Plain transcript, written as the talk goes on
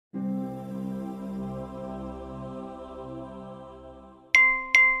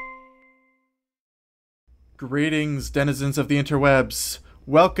Greetings, denizens of the interwebs.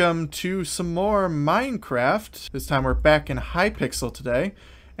 Welcome to some more Minecraft. This time we're back in Hypixel today,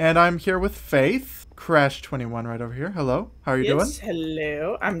 and I'm here with Faith. Crash21 right over here. Hello. How are you doing? Yes,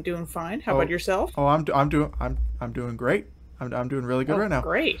 hello. I'm doing fine. How about yourself? Oh, I'm doing great. I'm doing really good right now.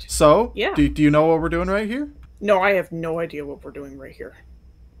 Great. So, yeah. Do you know what we're doing right here? No, I have no idea what we're doing right here.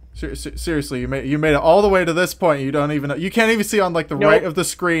 Seriously, you made it all the way to this point. You don't even know. You can't even see on like the right of the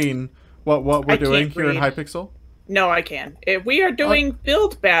screen what we're doing here in Hypixel. No, I can. We are doing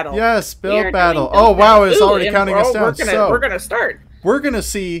build battle. Yes, build battle. Oh wow, it's already counting us down. We're gonna start. We're gonna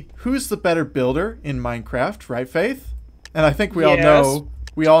see who's the better builder in Minecraft, right, Faith? And I think we all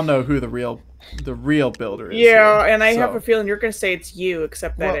know who the real builder is. Yeah, and I have a feeling you're gonna say it's you,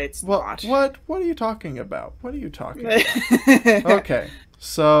 except that it's not. What are you talking about? What are you talking about? Okay,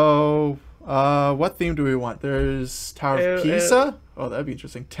 so what theme do we want? There's Tower of Pisa. Oh, that'd be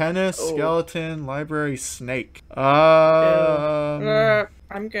interesting. Tennis, skeleton, library, snake. I'm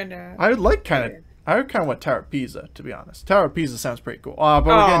gonna. I would kind of want Tower of Pisa, to be honest. Tower of Pisa sounds pretty cool. But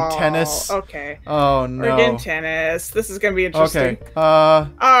we're getting tennis. Okay. Oh no. We're getting tennis. This is gonna be interesting. Okay. All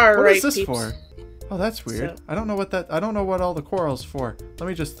what right, is this peeps. for? Oh, that's weird. I don't know what all the coral's for. Let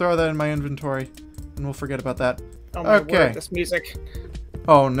me just throw that in my inventory, and we'll forget about that. Oh my word, this music.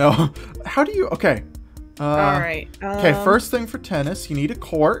 Oh no. How do you? Okay. All right. Okay. First thing for tennis, you need a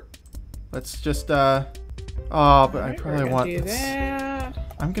court. Let's just. But I probably want this.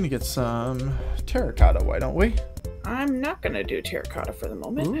 I'm gonna get some terracotta. Why don't we? I'm not gonna do terracotta for the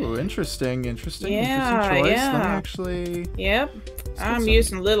moment. Ooh, interesting choice. Yeah. Let me actually. Yep. I'm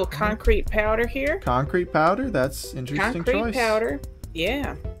using a little concrete powder here. Concrete powder. That's interesting choice. Concrete powder.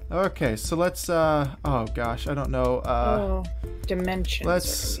 Yeah. Okay, so let's. Oh gosh, I don't know.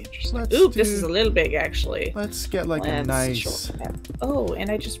 Dimensions. Ooh, this is a little big actually. Let's get like a nice. Oh, and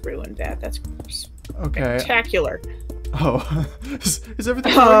I just ruined that. That's gross. Okay. Spectacular. Oh, is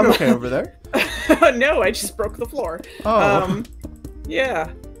everything going okay over there? No, I just broke the floor. Oh.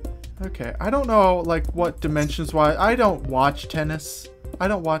 Yeah. Okay, I don't know like what dimensions wise. I don't watch tennis. I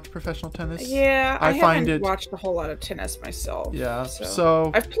don't watch professional tennis. Yeah, I haven't watched a whole lot of tennis myself. Yeah,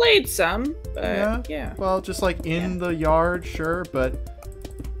 so I've played some, but yeah. Well, just like in the yard, sure, but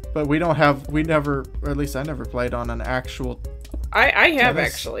we never, or at least I never played on an actual. I have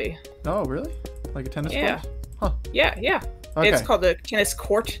actually. Oh, really? Like a tennis court? Huh. Yeah. Okay. It's called a tennis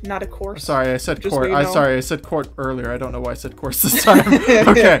court, not a course. Sorry, I said court. Sorry, I said court earlier. I don't know why I said course this time.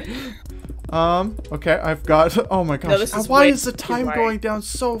 Okay. Okay, I've got. Oh my gosh! No, why is the time going down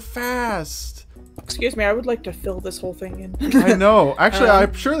so fast? Excuse me, I would like to fill this whole thing in. I know. Actually,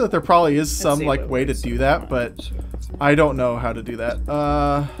 I'm sure that there probably is some like way to do that, but I don't know how to do that.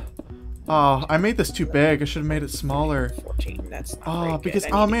 Oh, I made this too big. I should have made it smaller. 14. That's because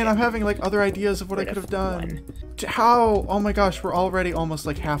man, I'm having like other ideas of what I could have done. How? Oh my gosh, we're already almost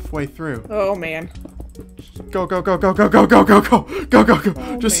like halfway through. Oh man. Go.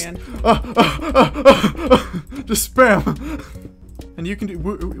 Just just spam. And you can do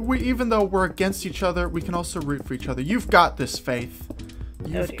we even though we're against each other, we can also root for each other. You've got this, Faith.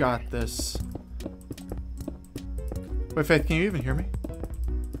 You've got this. Wait, Faith, can you even hear me?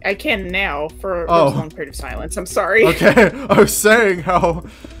 I can now for a long period of silence. I'm sorry. Okay, I was saying how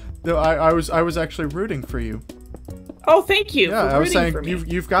I was actually rooting for you. Oh, thank you. Yeah, I was saying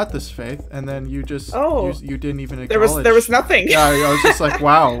you've got this, Faith, and then you just you didn't even acknowledge. There was nothing. Yeah, I was just like,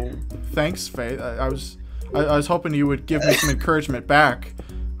 wow, thanks, Faith. I was hoping you would give me some encouragement back.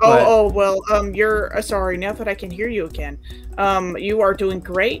 Well, you're sorry. Now that I can hear you again, you are doing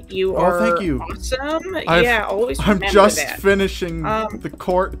great. You are thank you. Awesome. Always remember I'm just finishing the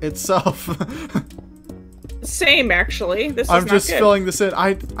court itself. Same, actually. This is I'm just filling this in.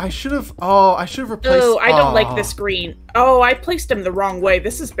 I should have. Oh, I should have replaced. Oh, I don't like this green. Oh, I placed them the wrong way.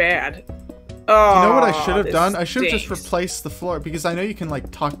 This is bad. Oh, you know what I should have done? I should have just replaced the floor because I know you can like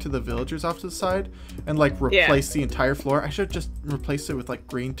talk to the villagers off to the side and like replace the entire floor. I should have just replaced it with like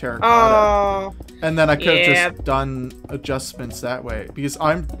green terracotta, and then I could have just done adjustments that way. Because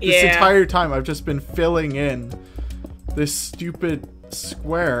this entire time I've just been filling in this stupid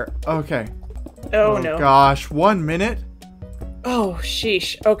square. Okay. Oh no. Gosh, 1 minute. Oh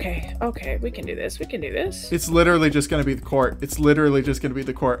sheesh. Okay, we can do this. It's literally just gonna be the court.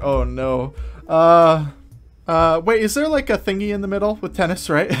 Oh no. Wait, is there like a thingy in the middle with tennis,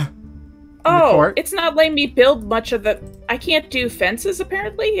 right? Oh, it's not letting me build much of the. I can't do fences.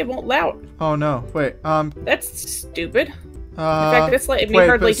 Apparently, it won't allow. Oh no. Wait. That's stupid. In fact, it's letting me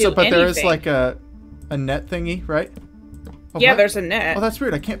hardly do anything. But there is like a net thingy, right? Oh, yeah, there's a net. Oh, that's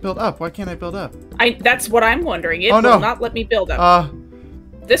weird. I can't build up. Why can't I build up? That's what I'm wondering. It will not let me build up.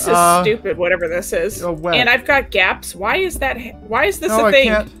 This is stupid, whatever this is. And I've got gaps. Why is that? Why is this a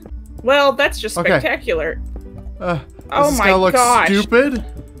thing? I can't. Well, that's just spectacular. Oh my gosh. Stupid?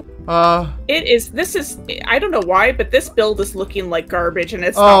 It is. This is. I don't know why, but this build is looking like garbage, and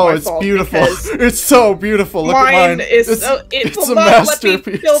it's not my fault. Oh, it's beautiful. It's so beautiful. Look at mine. It's a masterpiece. Let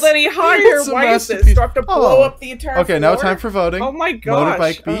me build any higher. Why is this? Do I have to blow up the entire floor? Now time for voting. Oh my gosh.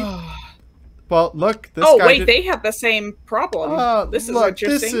 Motorbike beat. Well, look. This guy wait, they have the same problem. This is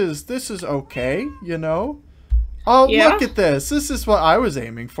interesting. This is okay. You know. Oh, look at this. This is what I was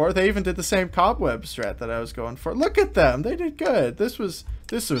aiming for. They even did the same cobweb strat that I was going for. Look at them. They did good. This was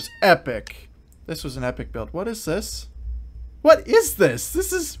epic. This was an epic build. What is this? What is this?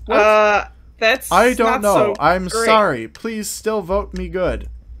 This is what? That's I don't know. So I'm great. sorry. Please still vote me good.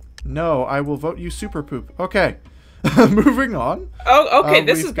 No, I will vote you super poop. Okay. Moving on. Oh, okay.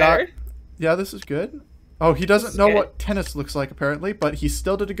 This is better. Yeah, this is good. Oh, he doesn't know what tennis looks like, apparently, but he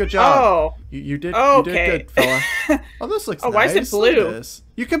still did a good job. Oh. You did good, fella. Oh, this looks nice. Why is it blue?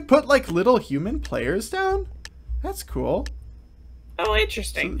 You can put, like, little human players down? That's cool. Oh,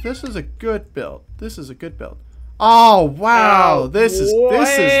 interesting. So this is a good build. This is a good build. Oh, wow. This is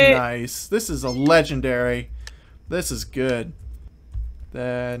nice. This is a legendary. This is good.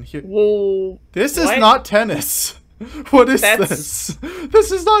 Then here. Whoa. This is not tennis. What is this?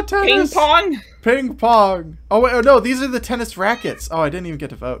 This is not tennis. Ping pong? Ping pong. Oh, wait, oh, no, these are the tennis rackets. Oh, I didn't even get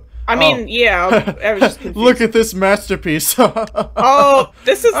to vote. I mean, yeah, I was just confused. Look at this masterpiece. Oh,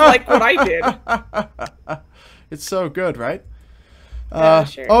 this is like what I did. It's so good, right? Yeah,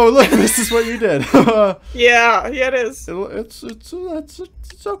 sure. Oh, look, this is what you did. Yeah, it is.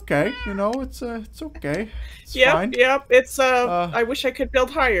 It's okay, you know. It's okay. It's fine. Yep. It's I wish I could build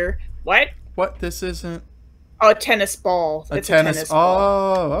higher. What? What? This isn't. Oh, a tennis ball. It's a tennis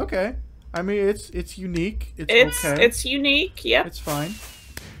ball. Oh, okay. I mean, it's unique. It's okay. It's unique. Yep. It's fine.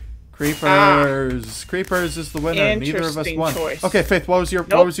 Creepers. Creepers is the winner. Neither of us won. Choice. Okay, Faith. What was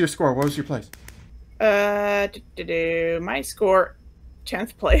your score? What was your place? My score.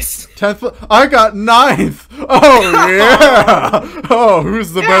 10th place. 10th. I got 9th. Oh yeah. Oh,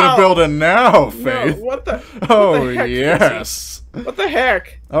 who's the better builder now, Faith? No, what the heck, yes. What the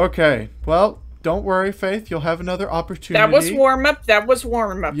heck? Okay. Well, don't worry, Faith. You'll have another opportunity. That was warm up.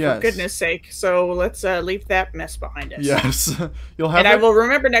 Yes. For goodness sake. So let's leave that mess behind us. Yes. You'll have. And I will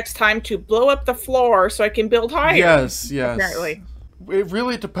remember next time to blow up the floor so I can build higher. Yes. Apparently. It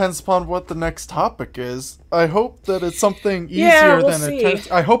really depends upon what the next topic is. I hope that it's something easier than a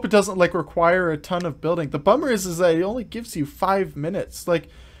tennis. I hope it doesn't like require a ton of building. The bummer is that it only gives you 5 minutes,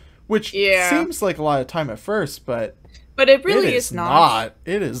 which seems like a lot of time at first, but it really is not.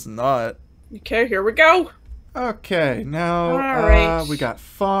 It is not. Okay, here we go. Okay, now we got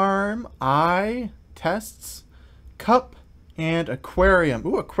farm, tests, cup, and aquarium.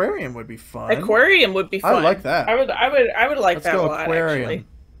 Ooh, aquarium would be fun. Aquarium would be fun. I like that. I would like that a lot, aquarium. Actually.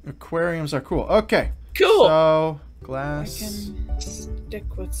 Aquariums are cool. Okay. Cool. So, glass. I can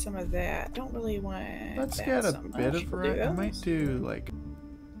stick with some of that. Don't really want Let's get a bit of variety. I might do, like...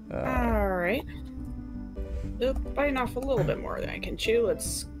 Alright. Oop, biting off a little bit more than I can chew.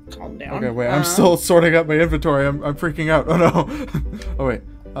 Let's calm down. Okay, wait. I'm still sorting out my inventory. I'm freaking out. Oh, no. Oh, wait.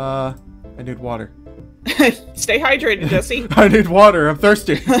 I need water. Stay hydrated, Jesse. I need water. I'm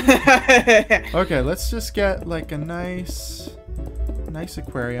thirsty. Okay, let's just get like a nice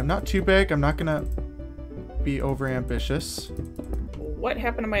aquarium. Not too big. I'm not gonna be over ambitious. What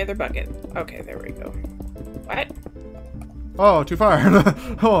happened to my other bucket? Okay, there we go. What? Oh, too far.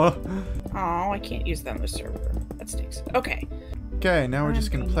 Oh, I can't use that on the server. That stinks. Okay. Okay, now we're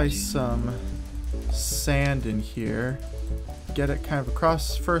just gonna place some sand in here. Get it kind of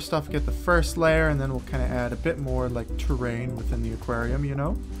across. First off, get the first layer, and then we'll kind of add a bit more like terrain within the aquarium, you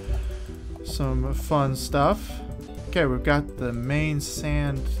know? Some fun stuff. Okay, we've got the main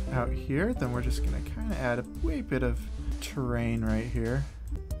sand out here. Then we're just going to kind of add a wee bit of terrain right here.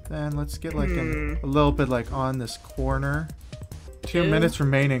 Then let's get like a little bit like on this corner. 2 minutes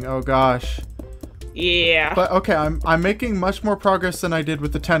remaining. Oh gosh. Yeah. But okay, I'm making much more progress than I did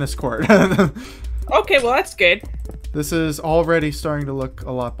with the tennis court. Okay, well that's good. This is already starting to look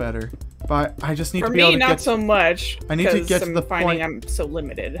a lot better, but I just need to be able to get... For me, not so much. I need to get to the point... I'm so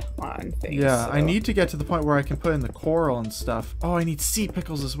limited on things. Yeah, so. I need to get to the point where I can put in the coral and stuff. Oh, I need sea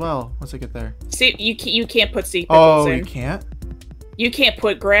pickles as well, once I get there. See, you can't put sea pickles in. Oh, you can't? You can't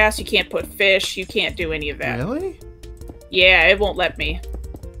put grass, you can't put fish, you can't do any of that. Really? Yeah, it won't let me.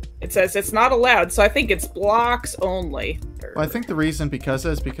 It says it's not allowed, so I think it's blocks only. Well, I think the reason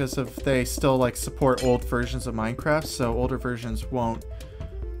is because of they still like support old versions of Minecraft, so older versions won't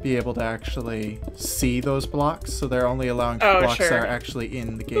be able to actually see those blocks, so they're only allowing blocks that are actually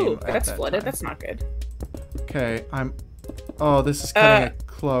in the game. Ooh, that's flooded. That's not good. Okay, oh, this is cutting it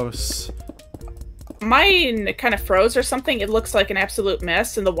close. Mine kind of froze or something. It looks like an absolute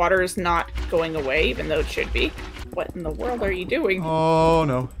mess, and the water is not going away, even though it should be. What in the world are you doing? Oh,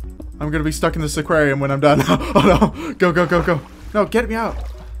 no. I'm gonna be stuck in this aquarium when I'm done. Oh, no. Go, go, go, go. No, get me out.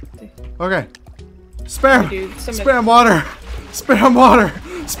 Okay. Spam! Spam water! Spam water!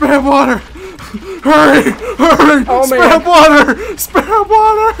 Spam water! Hurry! Hurry! Oh, spam water! Spam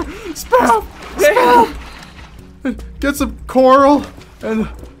water! Spam! Spam! Get some coral and,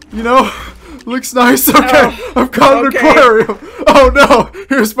 you know, looks nice. Okay, I've got an aquarium. Oh no,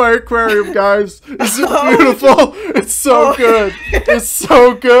 here's my aquarium, guys. Is it beautiful? It's so good. It's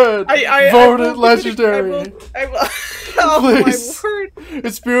so good. Voted legendary. I will. Oh, please. My word.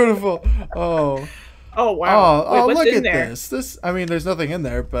 It's beautiful. Oh. Oh wow. Oh, wait, look at this. I mean, there's nothing in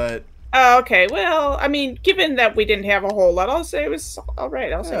there, but. Oh, okay. Well, I mean, given that we didn't have a whole lot, I'll say it was all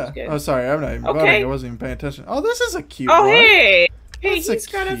right. I'll say it was good. Oh, sorry, I'm not even voting. I wasn't even paying attention. Oh, this is a cute one. Hey. Hey, he's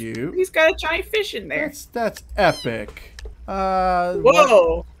got a giant fish in there. That's epic.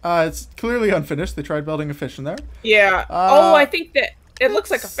 Whoa. It's clearly unfinished. They tried building a fish in there. Yeah. I think that it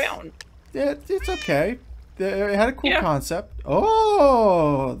looks like a fountain. It's okay. It had a cool concept.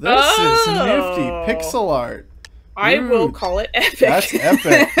 Oh, this is nifty pixel art. I will call it epic. That's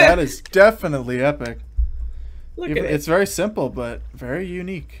epic. That is definitely epic. Look at it. It's very simple, but very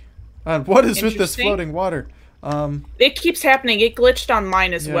unique. What is with this floating water? It keeps happening. It glitched on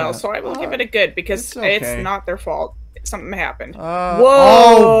mine as well, so I will give it a good because it's not their fault. Something happened. Whoa!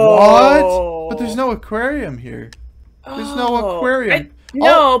 Oh, what? But there's no aquarium here. There's no aquarium.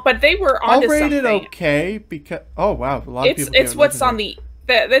 No, but they were onto something. I'll rate it okay because a lot of people. It's what's on the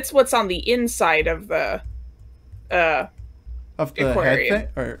that's what's on the inside of the aquarium.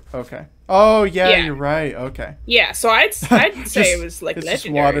 Head thing? Okay. Oh yeah, you're right. Okay. Yeah, so I'd say it was like legendary. Just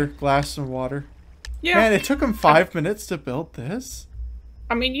water, glass and water. Yeah. Man, it took them 5 minutes to build this.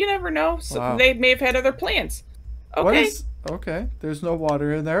 I mean, you never know. So they may have had other plans. Okay. Okay. There's no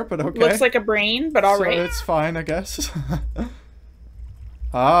water in there, but okay. Looks like a brain, but all right. So it's fine, I guess.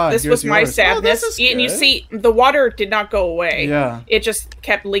 This was my sadness. And you see, the water did not go away. Yeah. It just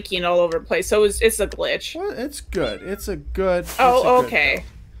kept leaking all over the place. So it's a glitch. Well, it's good. It's a good. Okay.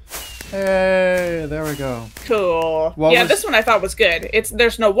 Hey, there we go. Cool. This one I thought was good.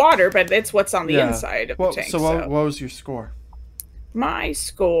 There's no water, but it's what's on the inside of the tank. So what was your score? My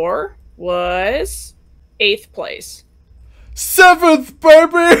score was 8th place. 7th,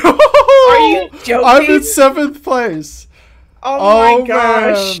 baby! Are you joking? I'm in 7th place. Oh my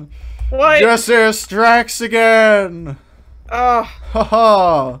gosh. Man. What? Jesse strikes again.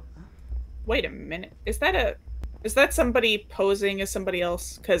 Haha. Wait a minute. Is that somebody posing as somebody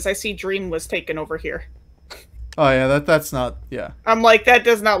else? Because I see Dream was taken over here. Oh yeah, that's not. Yeah. I'm like, that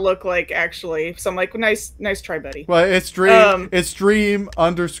does not look like actually. So I'm like, nice try, buddy. Well, it's Dream. It's Dream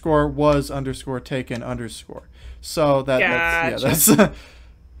 _was _taken_. So that's.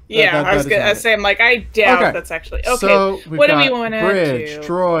 I was gonna say, I'm like, I doubt that's actually okay. So what do we want to do? Bridge,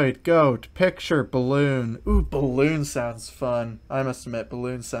 droid, goat, picture, balloon. Ooh, balloon sounds fun. I must admit,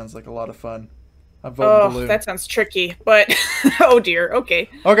 balloon sounds like a lot of fun. I'm voting balloon. That sounds tricky, but oh dear. Okay.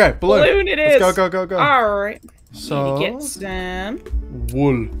 Okay, balloon. Balloon it is. Let's go. All right. So get some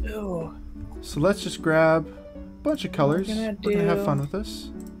wool. Ooh. So let's just grab a bunch of colors. We're gonna have fun with this.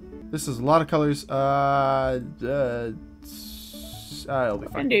 This is a lot of colors. I'll be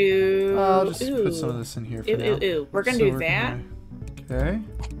fine. I'll just put some of this in here for now. We're gonna do that. Okay.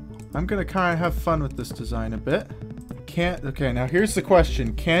 I'm gonna kind of have fun with this design a bit. Okay, now here's the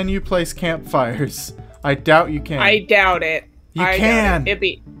question. Can you place campfires? I doubt you can. I doubt it. You can.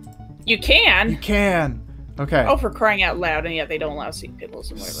 You can? You can. Okay. Oh, for crying out loud. And they don't allow seat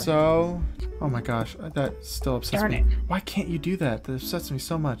piddles and whatever. So, oh my gosh, that still upsets me. Why can't you do that? That upsets me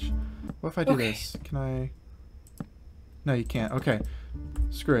so much. What if I do this? Can I? No, you can't. Okay.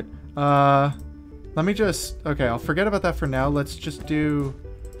 Screw it. Let me just... Okay, I'll forget about that for now. Let's just do...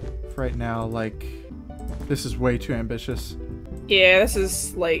 right now, like... This is way too ambitious. Yeah, this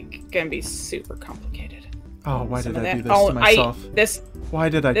is, like, gonna be super complicated. Oh, why did I do this to myself? Why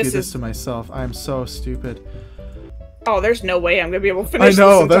did I do this to myself? I'm so stupid. Oh, there's no way I'm gonna be able to finish this. I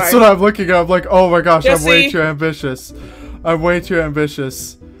know, that's what I'm looking at. I'm like, oh my gosh, I'm way too ambitious. I'm way too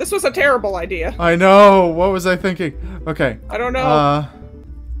ambitious. This was a terrible idea. I know. What was I thinking? Okay. I don't know.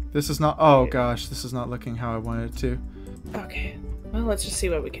 This is not... Oh gosh, this is not looking how I wanted it to. Okay. Well, let's just see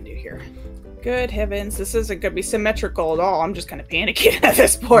what we can do here. Good heavens, this isn't gonna be symmetrical at all. I'm just kind of panicking at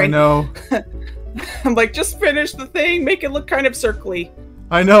this point. I know. I'm like, just finish the thing, make it look kind of circly.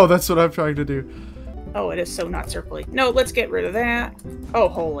 I know, that's what I'm trying to do. Oh, it is so not circly. No, let's get rid of that. Oh,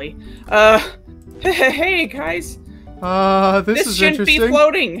 holy. Hey, guys. This is shouldn't interesting. Be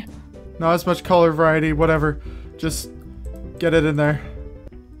floating. Not as much color variety, whatever. Just get it in there.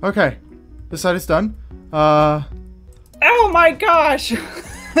 Okay. This side is done. Oh my gosh.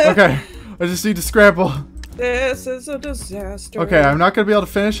 Okay. I just need to scramble. This is a disaster. Okay, I'm not going to be able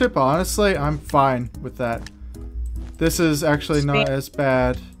to finish it, but honestly, I'm fine with that. This is actually not as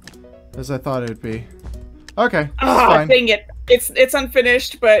bad as I thought it would be. Okay, this is fine. Dang it. It's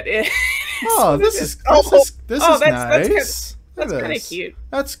unfinished, but this is nice. That's kind of cute.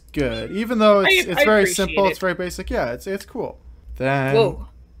 That's good. Even though it's very simple, it's very basic. Yeah, it's cool. Then whoa.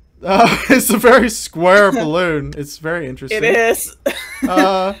 It's a very square balloon. It's very interesting. It is. It's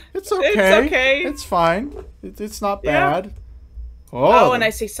okay. It's okay. It's fine. It's not bad. Yeah. Oh, and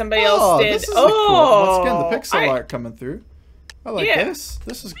I see somebody else did. This is cool. Once again, the pixel art coming through. I like this.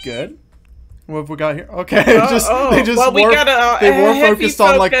 This is good. What have we got here? Okay, they just well, we got they more focused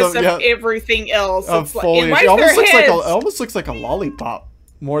on like the everything else. Of foliage. It almost looks like a lollipop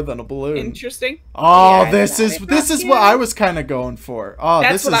more than a balloon. Interesting. Oh, yeah, this is what I was kind of going for. Oh,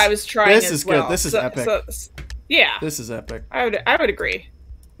 that's what I was trying. This is good. This is epic. Yeah, this is epic. I would agree.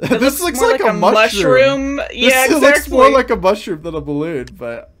 This looks like a mushroom. Yeah, this looks more like a mushroom than a balloon,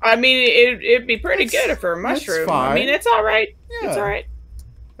 but I mean, it'd be pretty good for a mushroom. I mean, it's all right. Yeah. It's all right.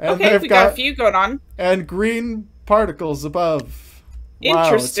 And okay, we got a few going on. And green particles above. Interesting.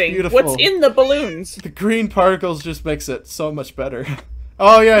 Wow, it's beautiful. What's in the balloons? The green particles just makes it so much better.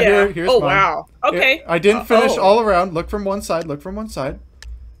 Oh yeah, here's mine. Wow. Okay. I didn't finish all around. Look from one side. Look from one side.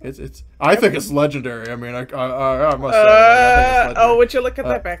 I think it's legendary. I mean, I must say. I think it's legendary. Would you look at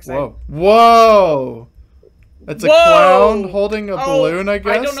that backside? Whoa! It's a clown holding a balloon. I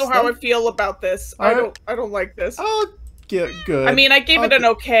guess. I don't know how I feel about this. I don't like this. Oh, good. I mean, I gave it an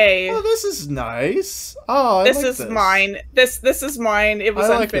okay. Oh, this is nice. Oh, this is mine. This is mine. It was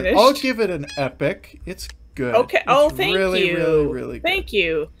unfinished. I'll give it an epic. It's good. Okay. It's thank really, you. Really good. Thank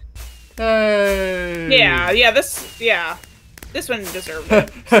you. Hey. Yeah. This one deserved it.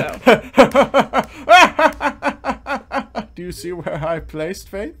 So. Do you see where I placed,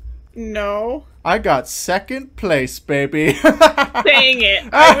 Faith? No. I got second place, baby. Dang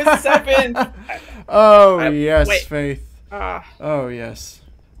it! I was 7th. Yes, Faith. Oh yes.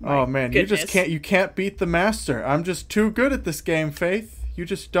 Oh man, goodness. you can't beat the master. I'm just too good at this game, Faith. You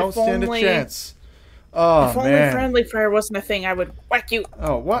just don't stand a chance. Oh if only friendly fire wasn't a thing, I would whack you.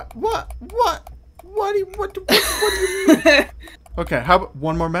 Oh what do you mean? Okay, how about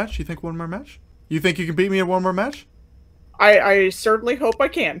one more match? You think one more match? You think you can beat me in one more match? I certainly hope I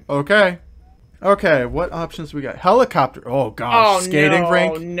can. Okay. Okay, what options we got? Helicopter. Oh gosh. Skating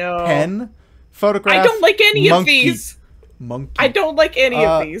rink. No. Pen. Photograph. I don't like any of these. Monkey. I don't like any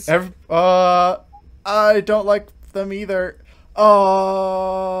of these. I don't like them either.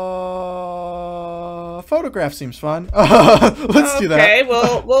 Photograph seems fun. Let's do that. Okay,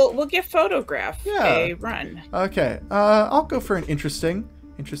 we'll give photograph a run. Okay, I'll go for an interesting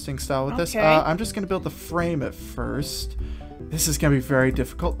style with this. I'm just gonna build the frame at first. This is gonna be very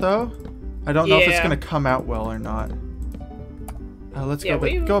difficult though. I don't know if it's gonna come out well or not. Let's go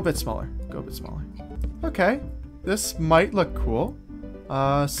a bit smaller. Go a bit smaller. Okay, this might look cool.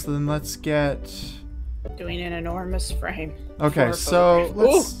 So then let's get. Doing an enormous frame. Okay, so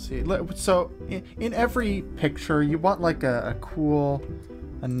let's see. So in every picture, you want like a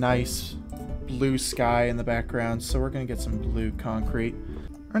nice blue sky in the background. So we're gonna get some blue concrete.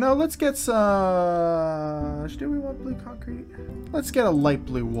 Or no, let's get some. Do we want blue concrete? Let's get a light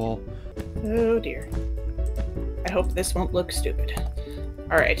blue wool. Oh dear. I hope this won't look stupid.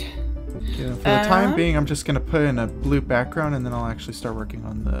 All right. Yeah, for the time being, I'm just gonna put in a blue background, and then I'll actually start working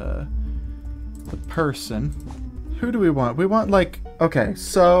on the person. Who do we want? We want like, okay,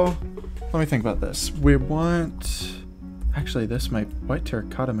 so let me think about this. We want, actually white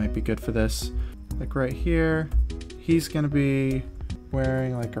terracotta might be good for this. Like right here, he's gonna be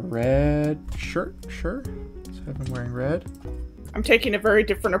wearing like a red shirt, sure. Let's have him wearing red. I'm taking a very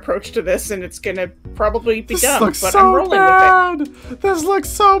different approach to this, and it's gonna probably be this dumb, looks but so I'm rolling bad. with it. This looks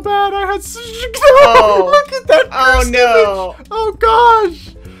so bad. I had such look at that. Oh no. Image. Oh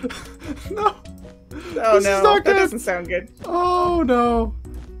gosh. No. Oh no, that doesn't sound good. Oh no.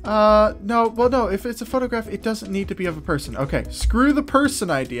 No, if it's a photograph, it doesn't need to be of a person. Okay, screw the person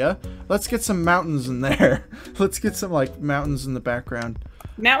idea. Let's get some mountains in there. Let's get some like mountains in the background.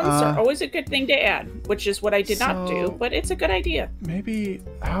 Mountains are always a good thing to add, which is what I did not do, but it's a good idea. Maybe,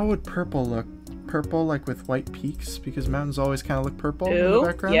 how would purple look? Purple like with white peaks? Because mountains always kind of look purple in the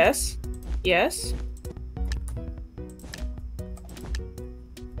background. Yes. Yes.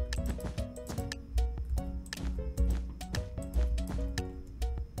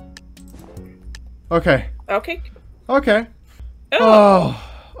 Okay. Okay. Okay. Oh.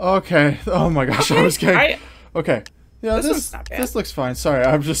 Okay. Oh my gosh, I was getting... Okay. Yeah, this looks fine. Sorry,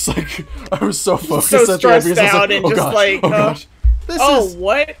 I'm just like... I was so focused so at the end because I was like, and just like... Oh gosh.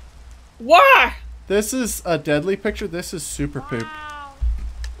 What? Why? This is a deadly picture. This is super poop.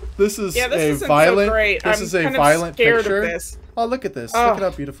 This is this a violent... So great. This is a violent picture. Of this. Oh, look at this. Look at how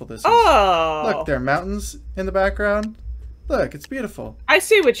beautiful this is. Oh. Look, there are mountains in the background. Look, it's beautiful. I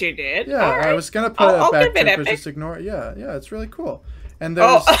see what you did. Yeah, I was going to put it back to just ignore it. Yeah, it's really cool. And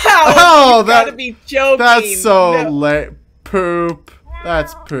there's... you gotta be joking. That's so late. Poop.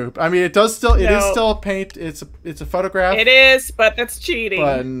 That's poop. I mean, it is still a paint. It's a photograph. It is, but that's cheating.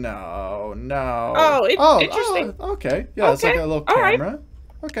 But no. Oh, interesting. Okay. Yeah, it's like a little camera. Right.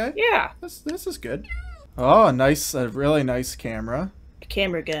 Okay. Yeah. This is good. Oh, a really nice camera. A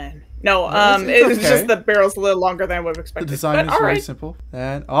camera gun. No, it's just the barrel's a little longer than I would have expected. The design is very simple.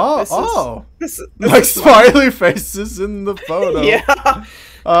 And this like smiley faces in the photo. Yeah.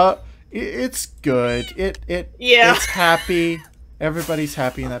 It's good. It's happy. Everybody's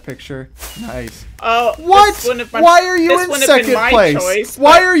happy in that picture. Nice. Oh, what? Why are you in second place?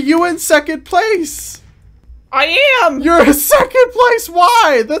 Why are you in second place? I am. You're in second place.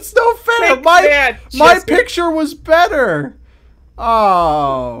 Why? That's no fair. My picture was better.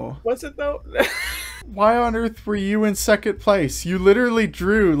 Oh. Was it though? Why on earth were you in second place? You literally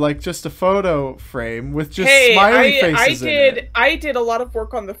drew like just a photo frame with just smiley faces in it. I did a lot of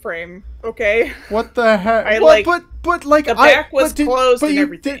work on the frame. Okay. What the heck? But like the back was closed and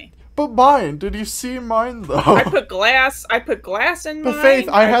everything. But mine, did you see mine though? I put glass in mine. But Faith,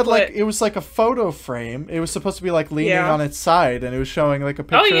 it was like a photo frame. It was supposed to be like leaning on its side, and it was showing like a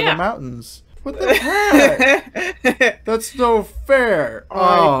picture of the mountains. What the heck? That's no fair.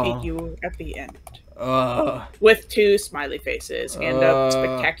 I beat you at the end. With 2 smiley faces and a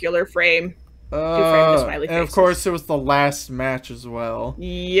spectacular frame. 2 framed smiley faces. And of course, it was the last match as well.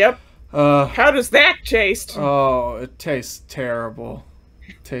 Yep. How does that taste? Oh, it tastes terrible.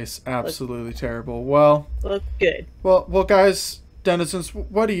 It tastes absolutely terrible. Well, look good. Well, guys, denizens,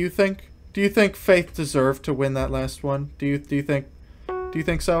 what do you think? Do you think Faith deserved to win that last one? Do you think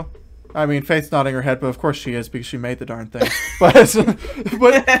so? I mean, Faith's nodding her head, but of course she is because she made the darn thing.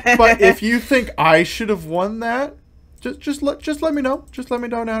 but if you think I should have won that, just let me know. Just let me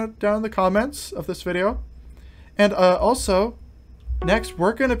know down in the comments of this video. And also, next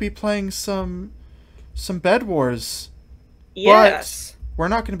we're gonna be playing some Bed Wars. Yes. But we're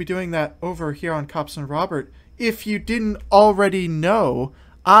not gonna be doing that over here on Cops and Robert. If you didn't already know,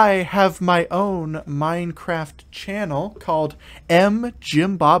 I have my own Minecraft channel called M.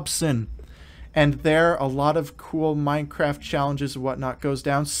 Jim Bobson. And there a lot of cool Minecraft challenges and whatnot goes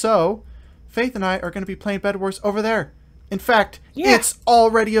down. So, Faith and I are going to be playing Bed Wars over there. In fact, it's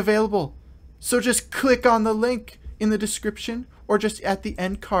already available. So just click on the link in the description or just at the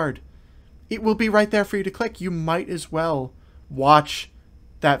end card. It will be right there for you to click. You might as well watch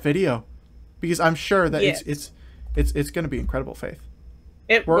that video. Because I'm sure that it's going to be incredible, Faith.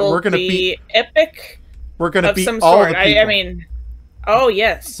 We're gonna be epic. We're gonna beat all the people. I mean, oh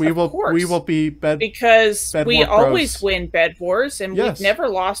yes, we will be because we always win Bed Wars and we've never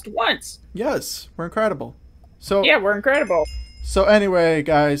lost once. Yes, we're incredible. So yeah, we're incredible. So anyway,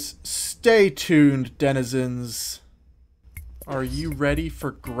 guys, stay tuned, denizens. Are you ready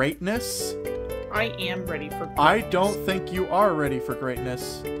for greatness? I am ready for greatness. I don't think you are ready for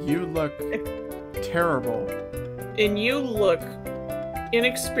greatness. You look terrible. And you look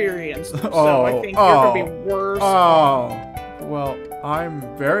inexperienced, so I think you're gonna be worse. Well, I'm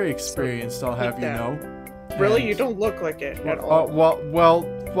very experienced, I'll have you know. Really, you don't look like it at all.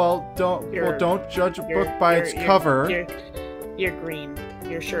 Don't judge a book by its cover. You're green.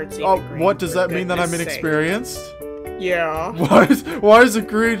 Your shirt's even green. What does that mean? That I'm inexperienced? Yeah. Why does a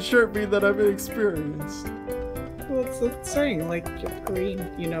green shirt mean that I'm inexperienced? Well, it's a saying, like you're green.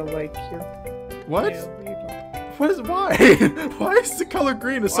 You know, like you're. What? Why? Why is the color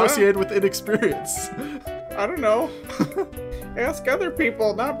green associated with inexperience? I don't know. Ask other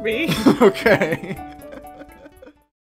people, not me. Okay.